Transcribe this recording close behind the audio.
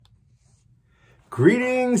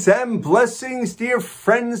Greetings and blessings, dear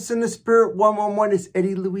friends in the Spirit 111. It's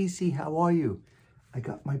Eddie Luisi. How are you? I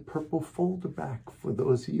got my purple folder back for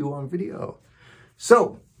those of you on video.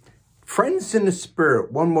 So, friends in the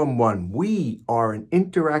Spirit 111, we are an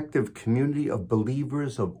interactive community of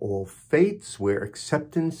believers of all faiths where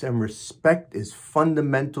acceptance and respect is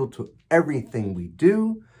fundamental to everything we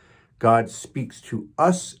do. God speaks to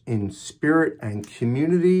us in spirit and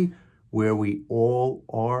community where we all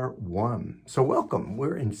are one. So welcome.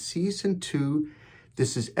 We're in season 2.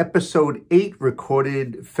 This is episode 8,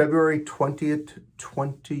 recorded February 20th,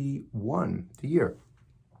 21, the year.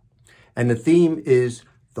 And the theme is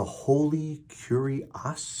the Holy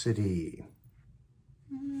Curiosity.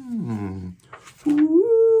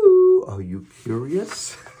 Ooh, are you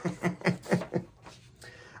curious?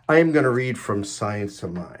 I am going to read from Science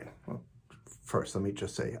of Mind. Well, first, let me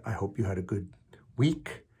just say, I hope you had a good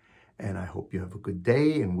week. And I hope you have a good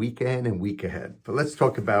day and weekend and week ahead. But let's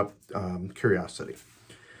talk about curiosity.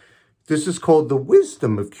 This is called the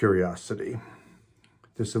wisdom of curiosity.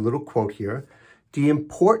 There's a little quote here. The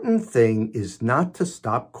important thing is not to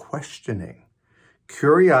stop questioning.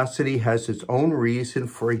 Curiosity has its own reason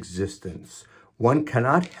for existence. One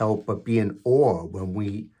cannot help but be in awe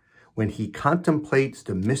when he contemplates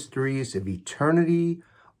the mysteries of eternity,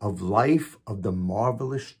 of life, of the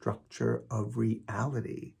marvelous structure of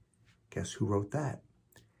reality. Guess who wrote that?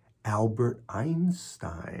 Albert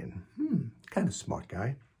Einstein. Kind of smart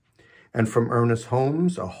guy. And from Ernest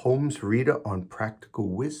Holmes, a Holmes reader on practical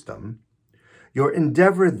wisdom. Your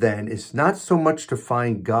endeavor then is not so much to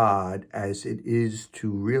find God as it is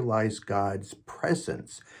to realize God's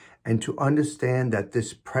presence and to understand that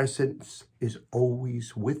this presence is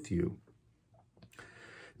always with you.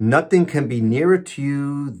 Nothing can be nearer to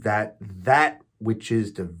you than that which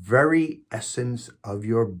is the very essence of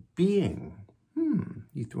your being.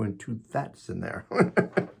 You threw in 2 that's in there.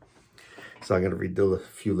 So I'm going to read a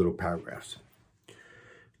few little paragraphs.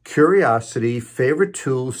 Curiosity, favorite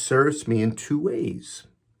tool, serves me in 2 ways.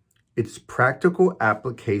 Its practical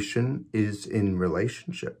application is in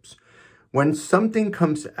relationships. When something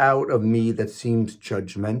comes out of me that seems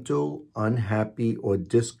judgmental, unhappy, or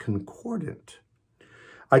discordant,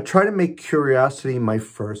 I try to make curiosity my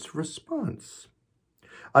first response.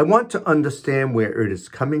 I want to understand where it is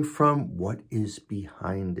coming from, what is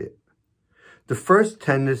behind it. The first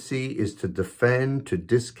tendency is to defend, to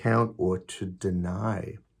discount, or to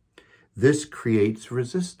deny. This creates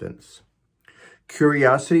resistance.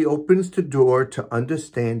 Curiosity opens the door to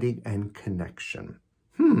understanding and connection.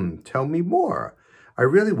 Tell me more. I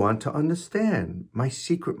really want to understand. My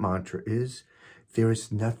secret mantra is, there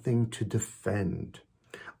is nothing to defend.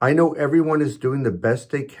 I know everyone is doing the best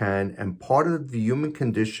they can, and part of the human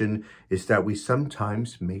condition is that we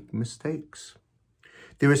sometimes make mistakes.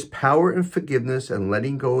 There is power in forgiveness and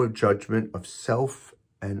letting go of judgment of self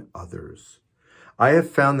and others. I have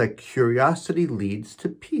found that curiosity leads to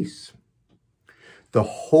peace. The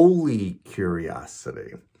holy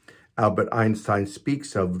curiosity Albert Einstein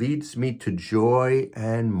speaks of leads me to joy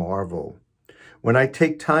and marvel. When I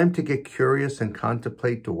take time to get curious and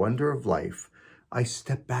contemplate the wonder of life, I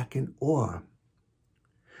step back in awe.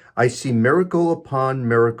 I see miracle upon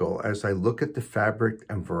miracle as I look at the fabric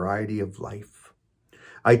and variety of life.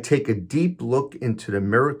 I take a deep look into the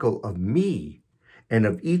miracle of me and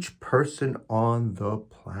of each person on the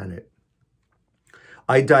planet.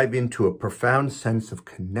 I dive into a profound sense of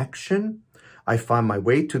connection. I find my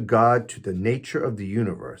way to God, to the nature of the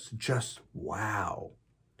universe. Just wow.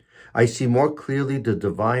 I see more clearly the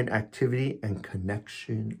divine activity and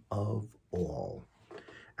connection of all.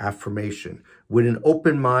 Affirmation. With an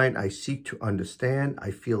open mind, I seek to understand. I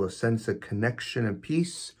feel a sense of connection and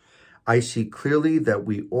peace. I see clearly that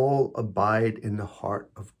we all abide in the heart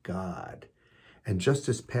of God. And just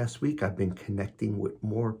this past week, I've been connecting with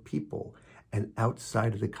more people and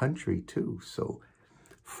outside of the country too. So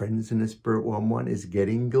Friends in the Spirit 111 is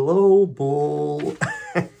getting global.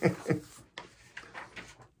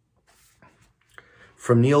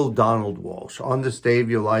 From Neil Donald Walsh, on this day of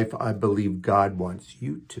your life, I believe God wants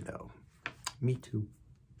you to know. Me too.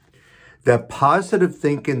 That positive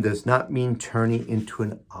thinking does not mean turning into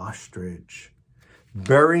an ostrich.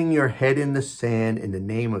 Burying your head in the sand in the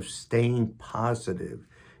name of staying positive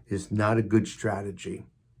is not a good strategy.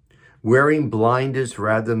 Wearing blinders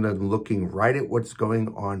rather than looking right at what's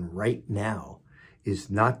going on right now is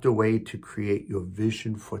not the way to create your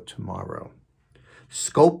vision for tomorrow.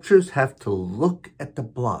 Sculptors have to look at the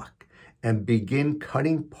block and begin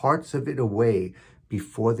cutting parts of it away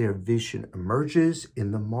before their vision emerges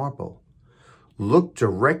in the marble. Look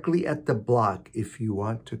directly at the block if you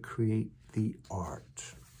want to create the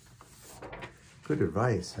art. Good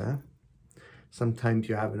advice, huh? Sometimes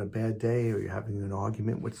you're having a bad day or you're having an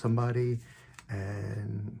argument with somebody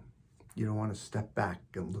and you don't want to step back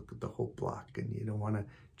and look at the whole block and you don't want to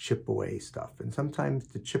chip away stuff. And sometimes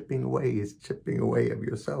the chipping away is chipping away of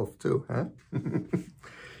yourself too, huh?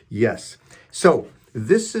 Yes. So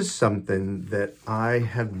this is something that I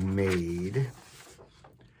have made,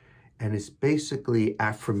 and it's basically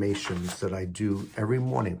affirmations that I do every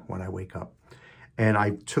morning when I wake up. And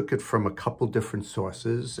I took it from a couple different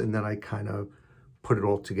sources, and then I kind of put it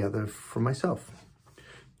all together for myself.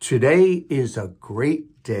 Today is a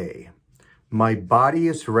great day. My body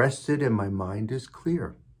is rested and my mind is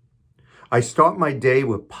clear. I start my day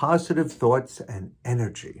with positive thoughts and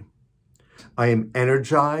energy. I am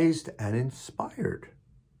energized and inspired.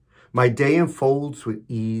 My day unfolds with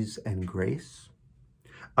ease and grace.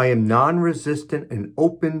 I am non-resistant and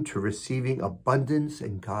open to receiving abundance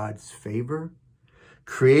and God's favor.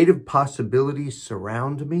 Creative possibilities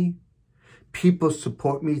surround me. People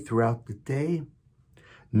support me throughout the day.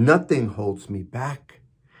 Nothing holds me back.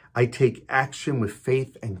 I take action with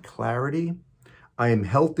faith and clarity. I am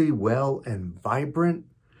healthy, well, and vibrant.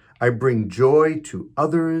 I bring joy to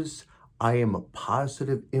others. I am a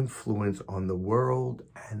positive influence on the world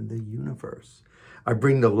and the universe. I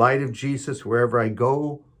bring the light of Jesus wherever I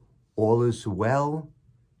go. All is well.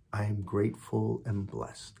 I am grateful and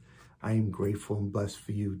blessed. I am grateful and blessed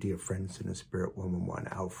for you, dear friends in the Spirit 111,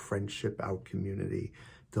 our friendship, our community,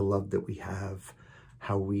 the love that we have,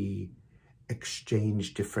 how we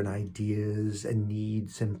exchange different ideas and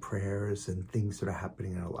needs and prayers and things that are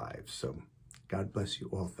happening in our lives. So God bless you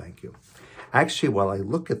all. Thank you. Actually, while I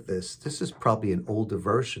look at this, this is probably an older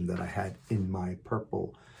version that I had in my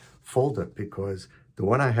purple folder, because the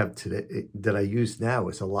one I have today that I use now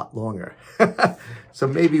is a lot longer. So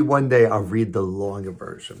maybe one day I'll read the longer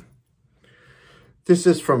version. This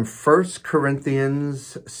is from 1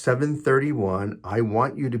 Corinthians 7:31. I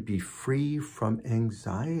want you to be free from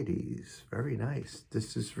anxieties. Very nice.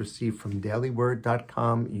 This is received from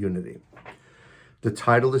dailyword.com Unity. The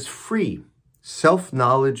title is Free.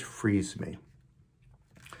 Self-knowledge frees me.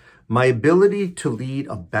 My ability to lead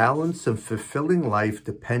a balanced and fulfilling life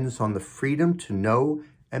depends on the freedom to know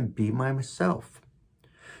and be myself.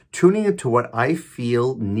 Tuning into what I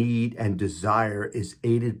feel, need, and desire is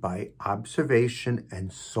aided by observation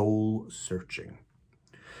and soul searching.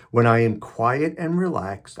 When I am quiet and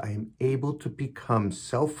relaxed, I am able to become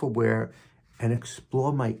self-aware and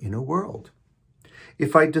explore my inner world.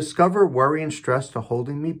 If I discover worry and stress are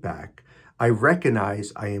holding me back, I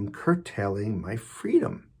recognize I am curtailing my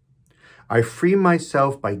freedom. I free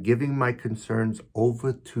myself by giving my concerns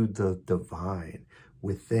over to the divine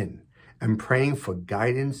within and praying for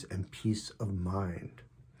guidance and peace of mind.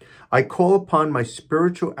 I call upon my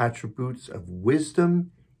spiritual attributes of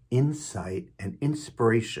wisdom, insight, and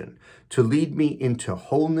inspiration to lead me into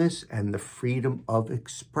wholeness and the freedom of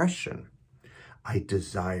expression I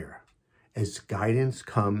desire. As guidance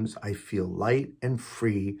comes, I feel light and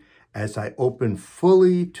free as I open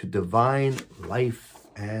fully to divine life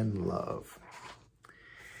and love.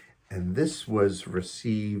 And this was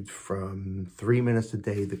received from 3 Minutes a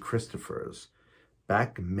Day, the Christophers,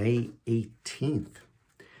 back May 18th.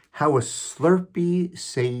 How a Slurpee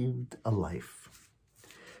saved a life.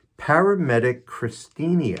 Paramedic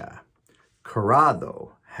Christina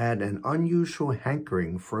Corrado had an unusual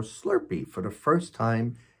hankering for a Slurpee for the first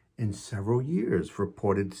time in several years,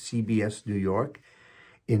 reported CBS New York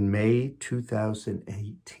in May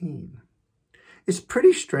 2018. It's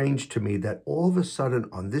pretty strange to me that all of a sudden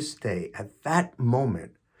on this day, at that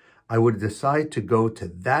moment, I would decide to go to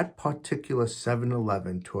that particular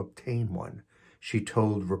 7-Eleven to obtain one, she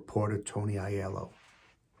told reporter Tony Aiello.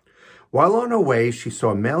 While on her way, she saw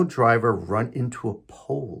a male driver run into a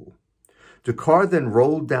pole. The car then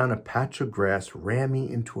rolled down a patch of grass, ramming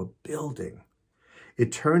into a building.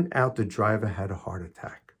 It turned out the driver had a heart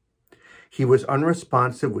attack. He was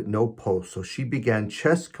unresponsive with no pulse, so she began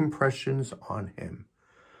chest compressions on him.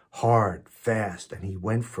 Hard, fast, and he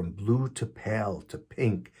went from blue to pale to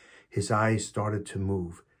pink. His eyes started to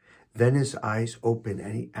move. Then his eyes opened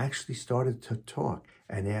and he actually started to talk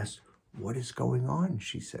and asked, "What is going on?"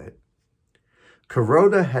 she said.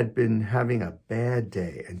 Kuroda had been having a bad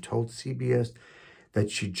day and told CBS that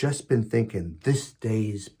she'd just been thinking, this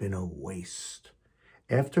day's been a waste.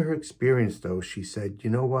 After her experience, though, she said, "You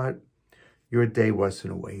know what? Your day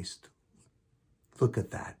wasn't a waste. Look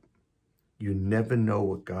at that. You never know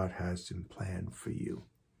what God has in plan for you."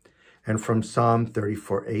 And from Psalm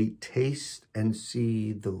 34:8, taste and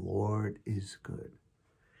see the Lord is good.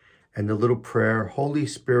 And the little prayer, Holy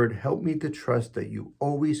Spirit, help me to trust that you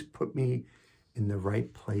always put me in the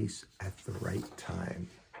right place at the right time.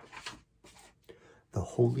 The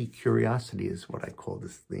holy curiosity is what I call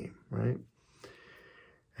this theme, right?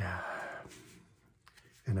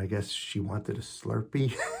 And I guess she wanted a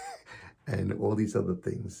Slurpee and all these other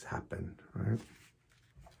things happen, right?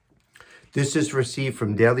 This is received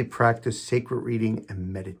from daily practice, sacred reading,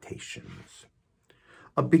 and meditations.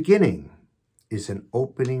 A beginning is an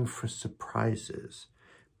opening for surprises.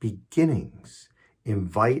 Beginnings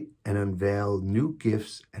invite and unveil new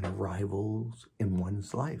gifts and arrivals in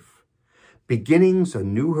one's life. Beginnings are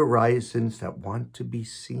new horizons that want to be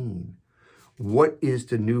seen. What is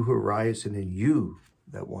the new horizon in you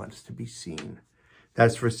that wants to be seen?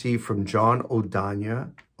 That's received from John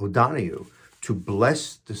O'Donoghue, to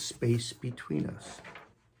bless the space between us.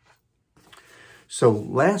 So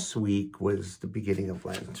last week was the beginning of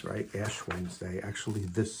Lent, right? Ash Wednesday. Actually,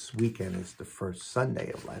 this weekend is the first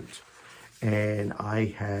Sunday of Lent. And I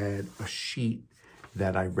had a sheet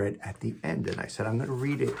that I read at the end. And I said, I'm going to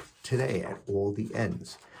read it today at all the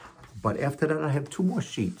ends. But after that, I have 2 more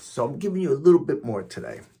sheets. So I'm giving you a little bit more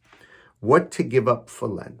today. What to give up for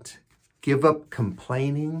Lent. Give up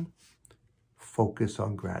complaining. Focus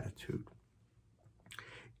on gratitude.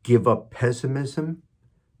 Give up pessimism.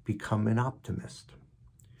 Become an optimist.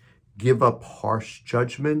 Give up harsh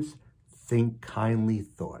judgments. Think kindly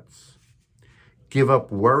thoughts. Give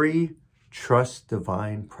up worry. Trust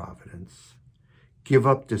divine providence. Give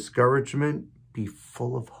up discouragement. Be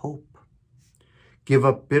full of hope. Give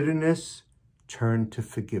up bitterness. Turn to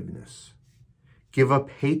forgiveness. Give up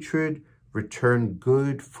hatred. Return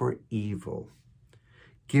good for evil.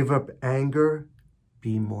 Give up anger.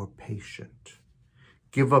 Be more patient.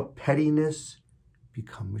 Give up pettiness.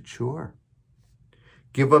 Become mature.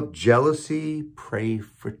 Give up jealousy. Pray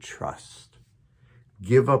for trust.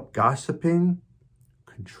 Give up gossiping.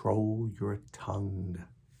 Control your tongue.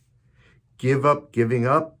 Give up giving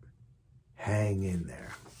up. Hang in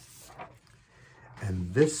there.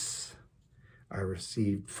 And this I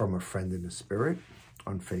received from a friend in the spirit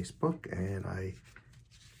on Facebook, and I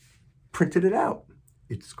printed it out.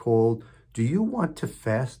 It's called, Do You Want to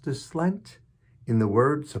Fast This Lent? In the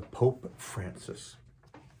words of Pope Francis.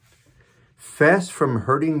 Fast from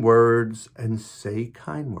hurting words and say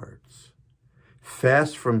kind words.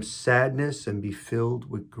 Fast from sadness and be filled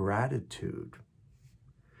with gratitude.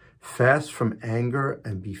 Fast from anger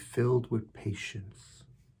and be filled with patience.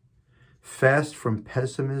 Fast from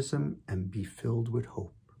pessimism and be filled with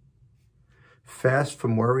hope. Fast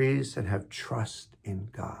from worries and have trust in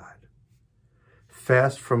God.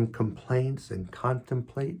 Fast from complaints and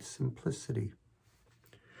contemplate simplicity.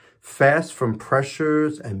 Fast from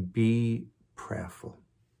pressures and be prayerful.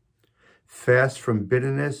 Fast from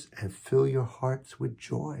bitterness and fill your hearts with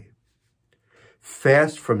joy.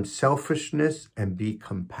 Fast from selfishness and be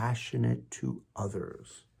compassionate to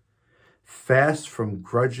others. Fast from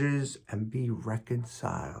grudges and be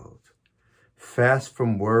reconciled. Fast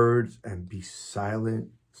from words and be silent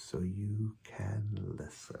so you can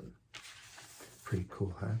listen. Pretty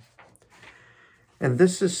cool, huh? And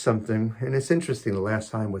this is something, and it's interesting, the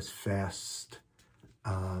last time was fast.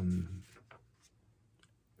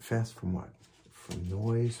 Fast from what? From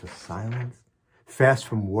noise or silence? Fast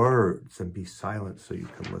from words and be silent so you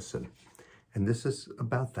can listen. And this is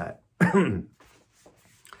about that.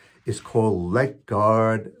 It's called Let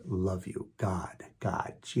God Love You. God,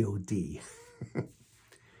 G-O-D.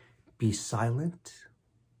 Be silent.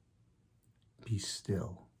 Be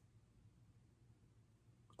still.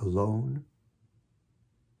 Alone.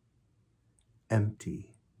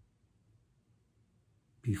 Empty.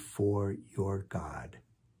 Before your God.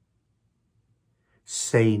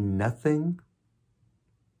 Say nothing.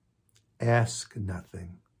 Ask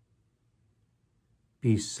nothing.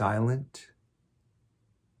 Be silent.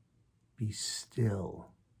 Be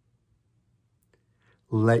still.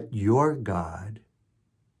 Let your God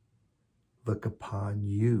look upon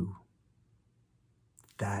you.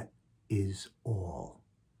 That is all.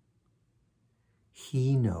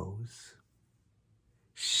 He knows.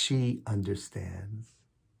 She understands.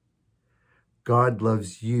 God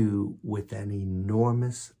loves you with an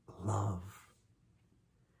enormous love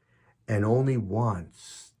and only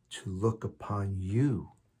wants to look upon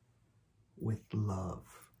you with love.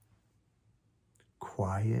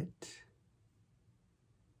 Quiet,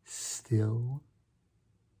 still,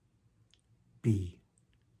 be.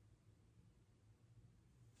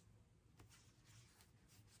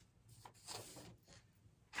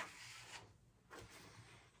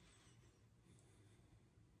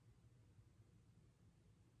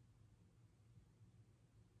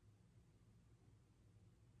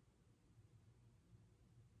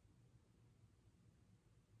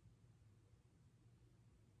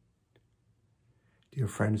 Dear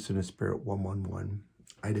friends in the Spirit 111,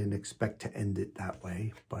 I didn't expect to end it that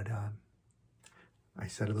way, but I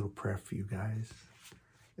said a little prayer for you guys,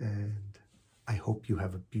 and I hope you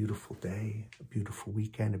have a beautiful day, a beautiful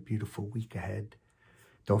weekend, a beautiful week ahead.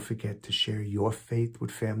 Don't forget to share your faith with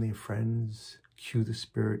family and friends. Cue the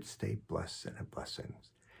Spirit, stay blessed and have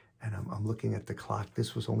blessings. And I'm looking at the clock.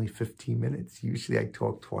 This was only 15 minutes. Usually I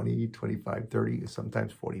talk 20, 25, 30,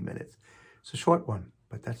 sometimes 40 minutes. It's a short one,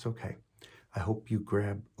 but that's okay. I hope you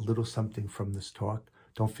grab a little something from this talk.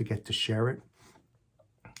 Don't forget to share it.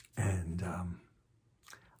 And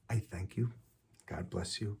I thank you. God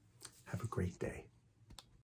bless you. Have a great day.